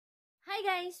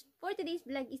Hi guys! For today's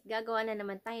vlog is gagawa na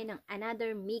naman tayo ng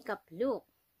another makeup look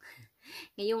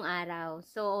ngayong araw.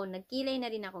 So, nagkilay na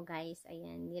rin ako guys.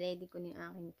 Ayan, niready ko yung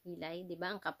aking kilay. Diba?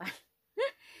 Ang kapal.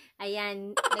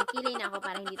 Ayan, nagkilay na ako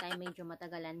para hindi tayo medyo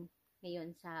matagalan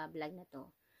ngayon sa vlog na to.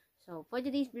 So, for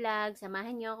today's vlog,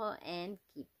 samahan nyo ako and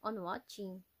keep on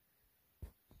watching.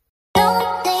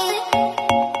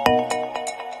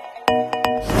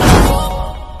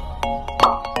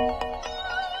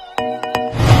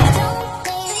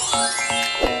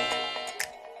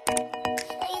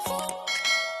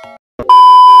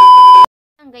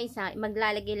 Guys,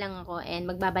 maglalagay lang ako and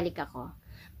magbabalik ako.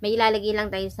 May ilalagay lang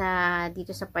tayo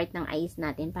dito sa part ng eyes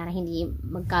natin para hindi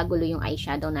magkagulo yung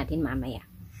eyeshadow natin mamaya.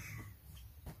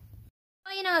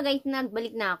 So, ayun na nga guys,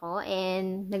 nagbalik na ako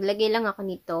and naglagay lang ako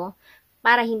nito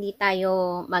para hindi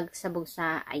tayo magsabog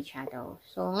sa eyeshadow.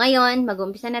 So, ngayon,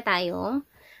 mag-umpisa na tayo.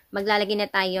 Maglalagay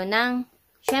na tayo ng,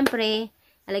 syempre,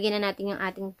 lalagyan na natin yung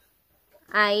ating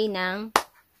eye ng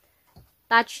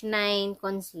Touch 9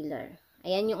 Concealer.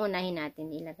 Ayan yung unahin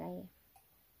natin ilagay.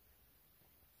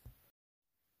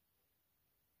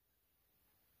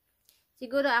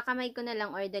 Siguro kamay ko na lang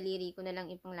or daliri ko na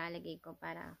lang ipanglalagay ko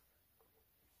para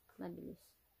mabilis.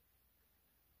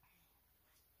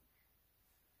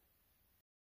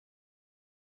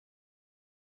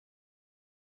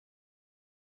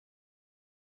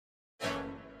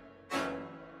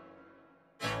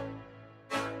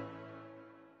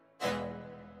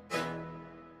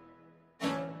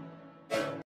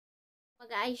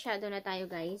 Mag-eyeshadow na tayo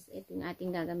guys. Ito yung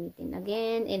ating gagamitin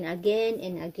again and again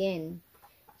and again.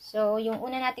 So, yung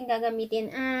una nating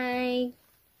gagamitin ay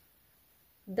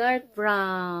dark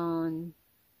brown.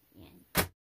 Ayan.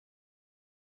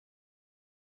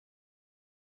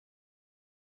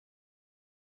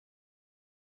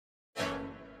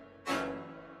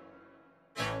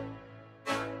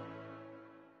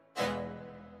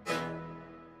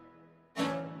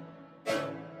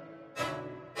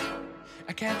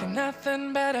 I can't think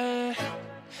nothing better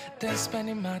than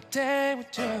spending my day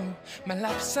with you. My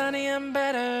life is sunny and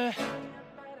better,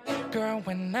 girl,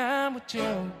 when I'm with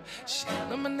you. She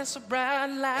illuminates so bright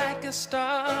like a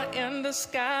star in the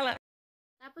sky.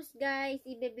 Tapos guys,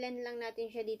 i-blend lang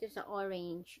natin siya dito sa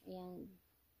orange. Ayan.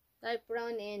 Dark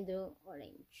brown and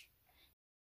orange.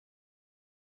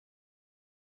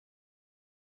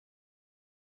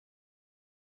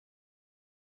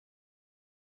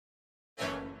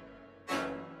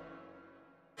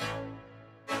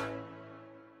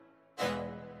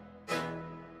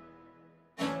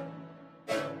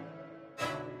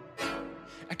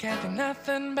 I can't think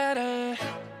nothing better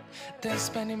than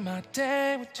spending my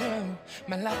day with you.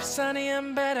 My life is sunny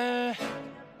and better,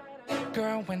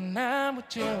 girl, when I'm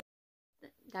with you.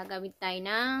 Gagawin tayo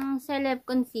ng celeb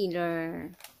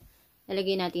concealer.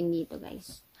 Lalagay natin dito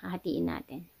guys. Hahatiin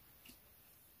natin.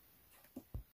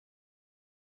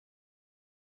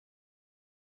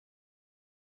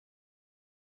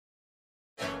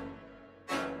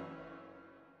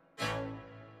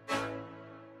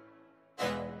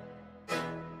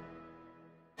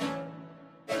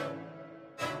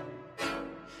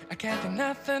 I can't think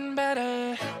nothing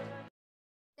better.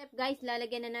 Step guys,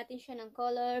 lalagyan na natin siya ng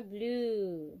color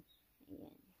blue.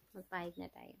 Ayan. Magpahid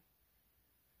na tayo.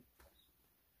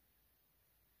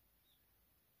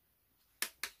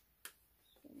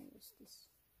 Use this.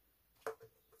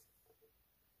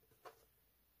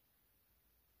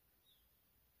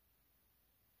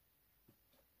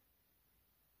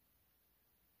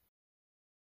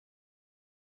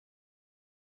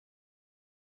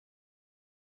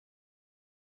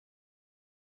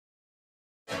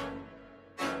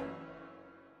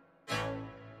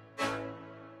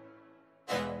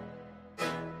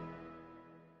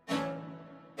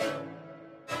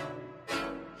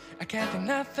 I can't think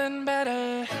nothing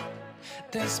better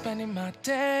than spending my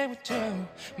day with you.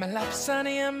 My life is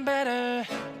sunny and better,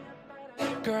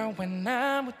 girl, when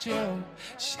I'm with you.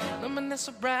 She illuminates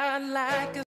so bright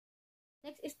like a...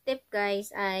 Next step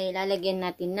guys ay lalagyan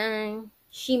natin ng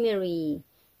shimmery.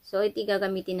 So ito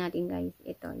gagamitin natin guys.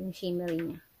 Ito, yung shimmery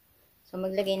niya. So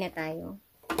maglagay na tayo.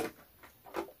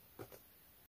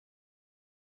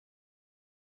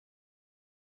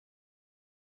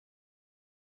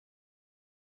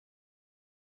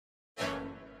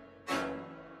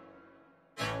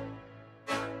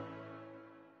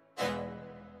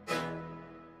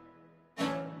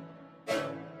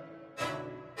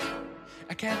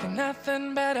 I can't think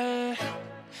nothing better.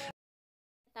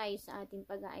 Tayo sa ating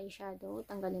pag-eyeshadow.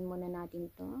 Tanggalin muna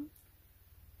natin to.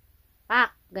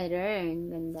 Pak! Ganun.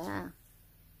 Ganda.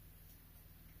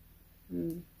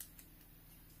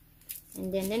 And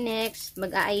then the next,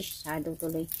 mag-eyeshadow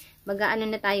tuloy. Mag-aano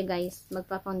na tayo guys,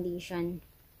 magpa-foundation.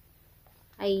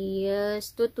 I use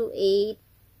 228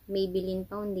 Maybelline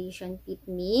Foundation Fit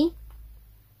Me.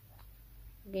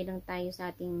 Lagay lang tayo sa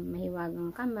ating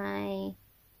mahiwagang kamay.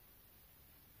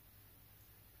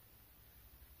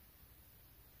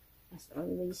 As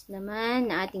always naman,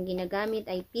 na ating ginagamit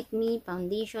ay Fit Me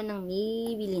Foundation ng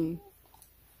Maybelline.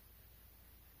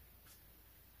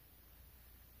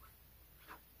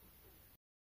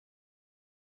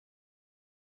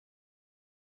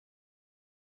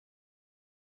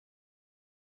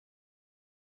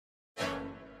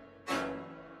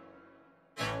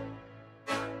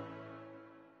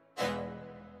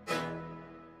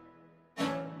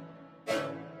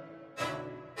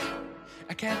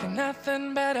 I can't think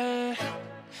nothing better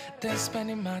than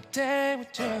spending my day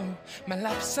with you. My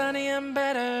life is sunny and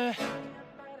better,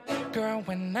 girl,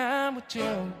 when I'm with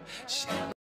you.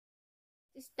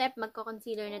 Step,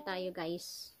 magko-concealer na tayo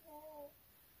guys.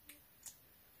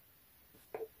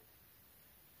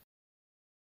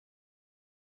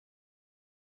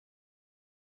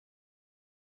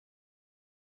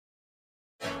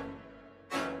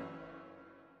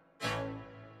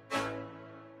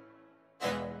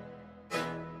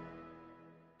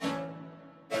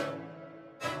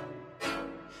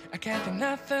 I can't think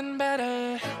nothing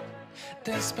better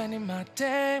than spending my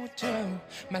day with you.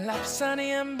 My life is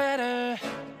sunny and better,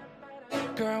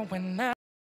 girl, when I...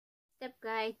 Step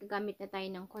guys, gagamit na tayo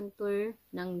ng contour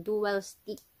ng dual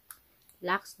stick.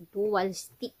 Lux dual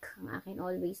stick ang akin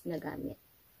always nagamit.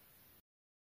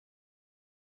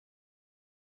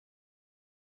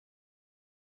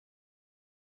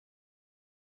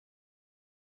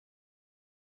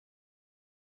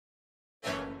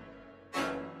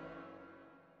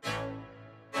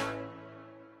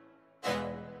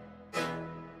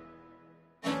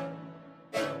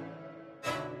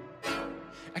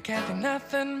 I can't think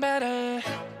nothing better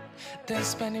than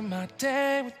spending my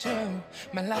day with you.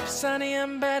 My life is sunny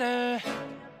and better,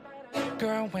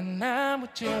 girl, when I'm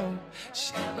with you.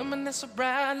 She illuminates so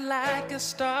bright like a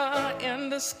star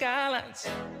in the skylines.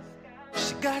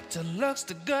 She got the looks,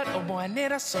 the good, oh boy, I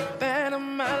need her so bad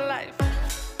in my life.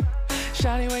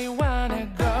 Shawty, where you wanna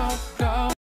go, go?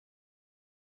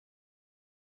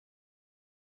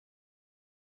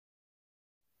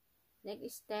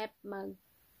 Next step,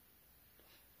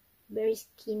 Bare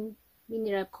Skin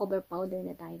Mineral Cover Powder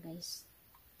na tayo guys.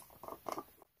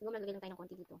 Siguro maglagay lang tayo ng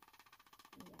konti dito.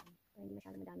 Ayan. Para hindi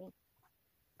masyadong madami.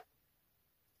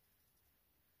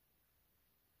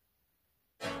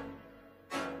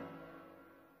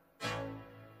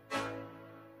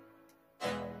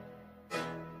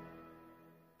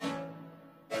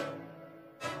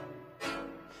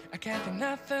 I can't think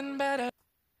nothing better.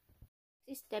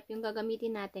 Step, yung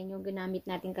gagamitin natin, yung ginamit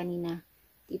natin kanina,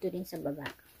 dito din sa baba.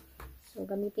 So,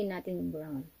 gamitin natin yung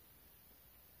brown.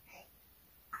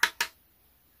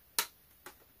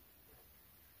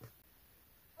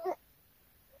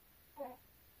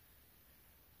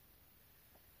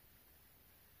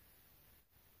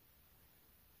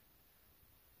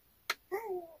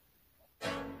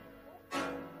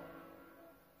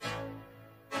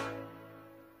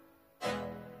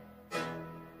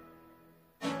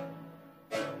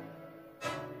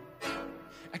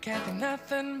 I can't think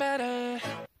nothing better.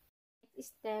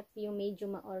 Next step, yung medyo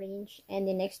ma-orange. And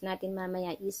the next natin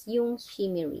mamaya is yung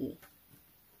shimmery.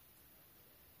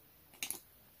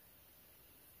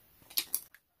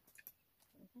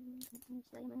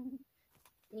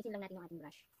 Linisin lang natin yung ating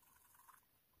brush.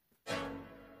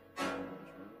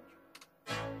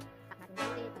 Tak natin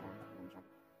konti para walang shot.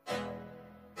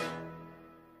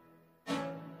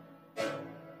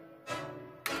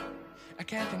 I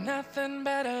can't think nothing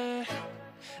better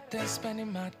than spending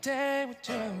my day with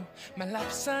you. My life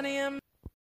is sunny and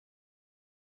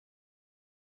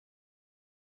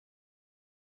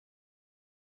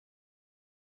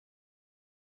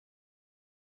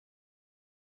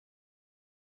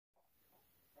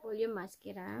Volume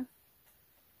mascara.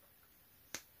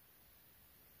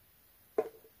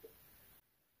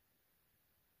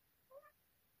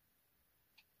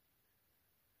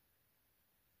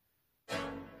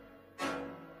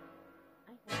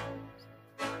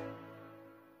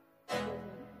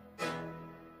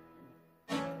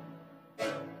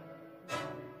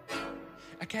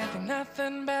 I can't think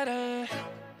nothing better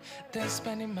than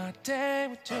spending my day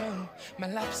with you.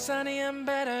 My life is sunny and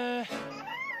better,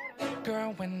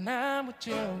 girl, when I'm with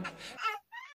you.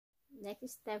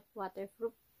 Next step,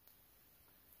 waterproof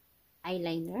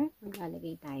eyeliner.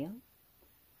 Maglalagay tayo.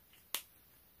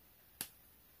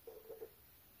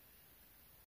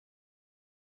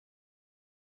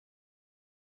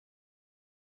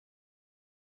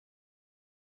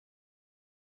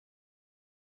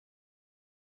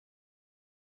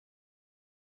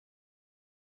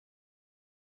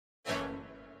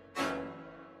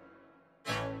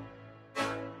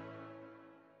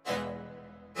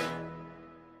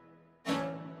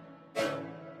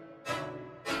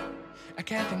 I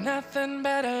can't think nothing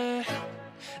better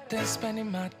than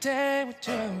spending my day with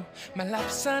you. My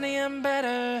life's sunny and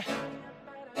better,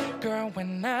 girl,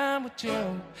 when I'm with you.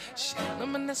 She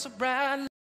naman na so bright.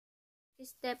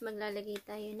 This step, maglalagay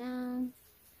tayo ng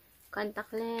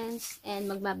contact lens and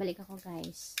magbabalik ako,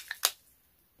 guys.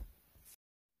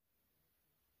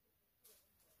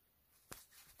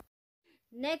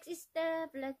 Next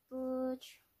step, let's put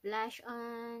blush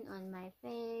on my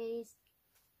face.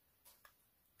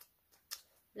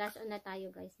 Blush on na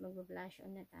tayo, guys. Mag-blush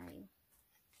on na tayo.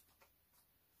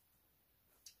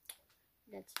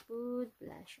 Let's put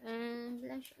blush on,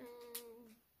 blush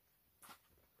on.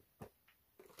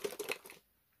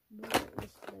 Where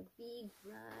is the big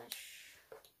brush?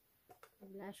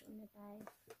 Blush on na tayo.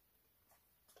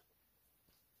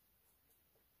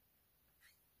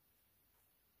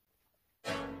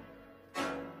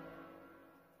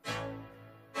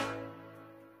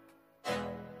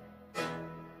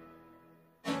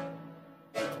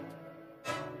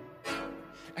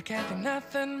 I can't think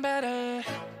nothing better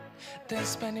than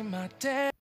spending my day.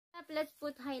 Let's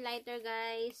put highlighter,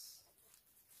 guys.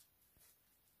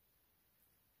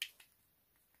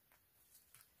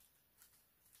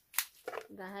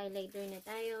 Highlighter na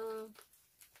tayo.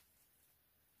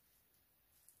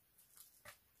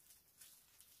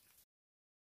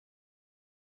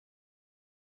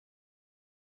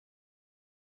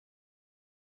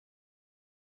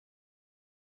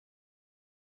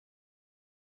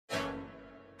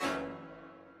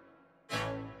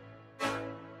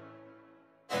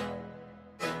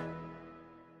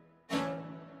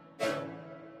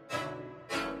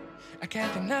 I can't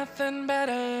think nothing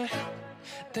better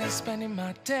than spending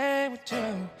my day with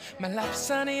you. My life's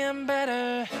sunny and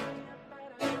better,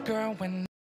 girl, when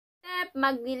Step,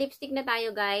 mag-lipstick na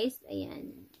tayo, guys.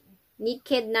 Ayan.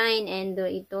 Naked 9 and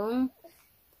itong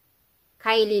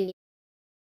Kylie.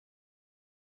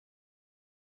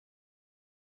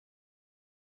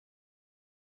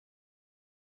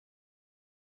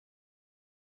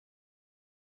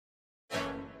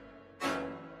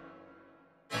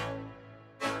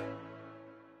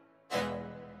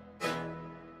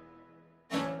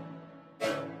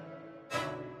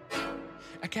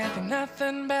 I can't think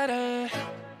nothing better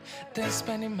than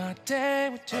spending my day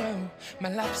with you.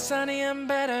 My life's sunny and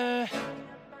better,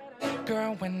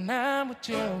 girl, when I'm with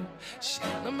you. She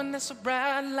naman na so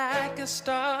bright like a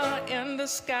star in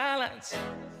the skylines.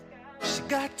 She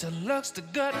got the looks, the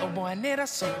good, oh boy, I need her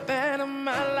so bad in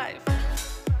my life.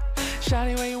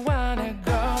 Shawty, where you wanna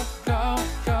go, go,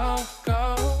 go,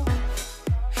 go?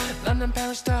 London,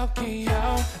 Paris, Tokyo,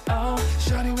 oh,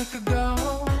 shawty, we could go.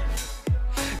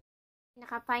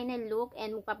 Naka-final look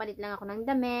and magpapalit lang ako ng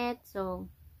damit. So,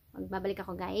 magbabalik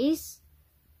ako, guys.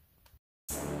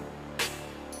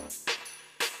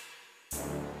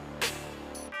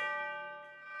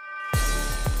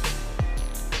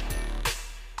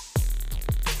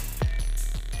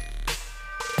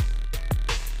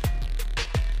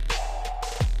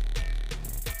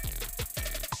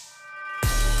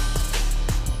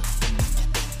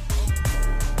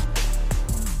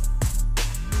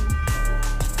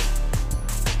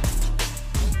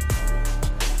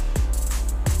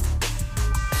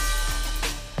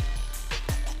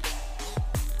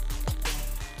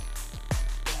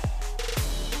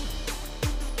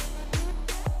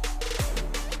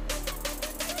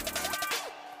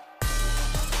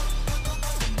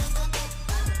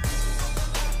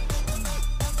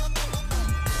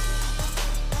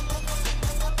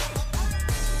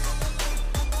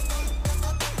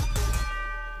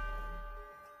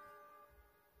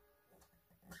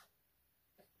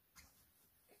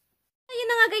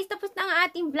 Guys, tapos na ang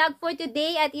ating vlog for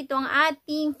today at ito ang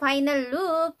ating final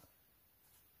look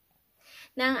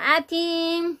ng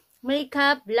ating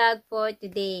makeup vlog for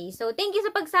today. So, thank you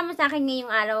sa pagsama sa akin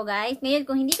ngayong araw, guys. Ngayon,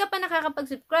 kung hindi ka pa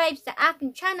nakakapag-subscribe sa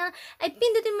aking channel, ay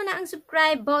pindutin mo na ang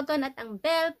subscribe button at ang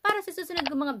bell para sa susunod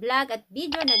kong mga vlog at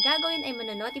video na gagawin ay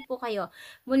manonoti po kayo.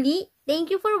 Muli, thank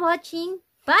you for watching.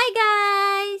 Bye,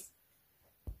 guys!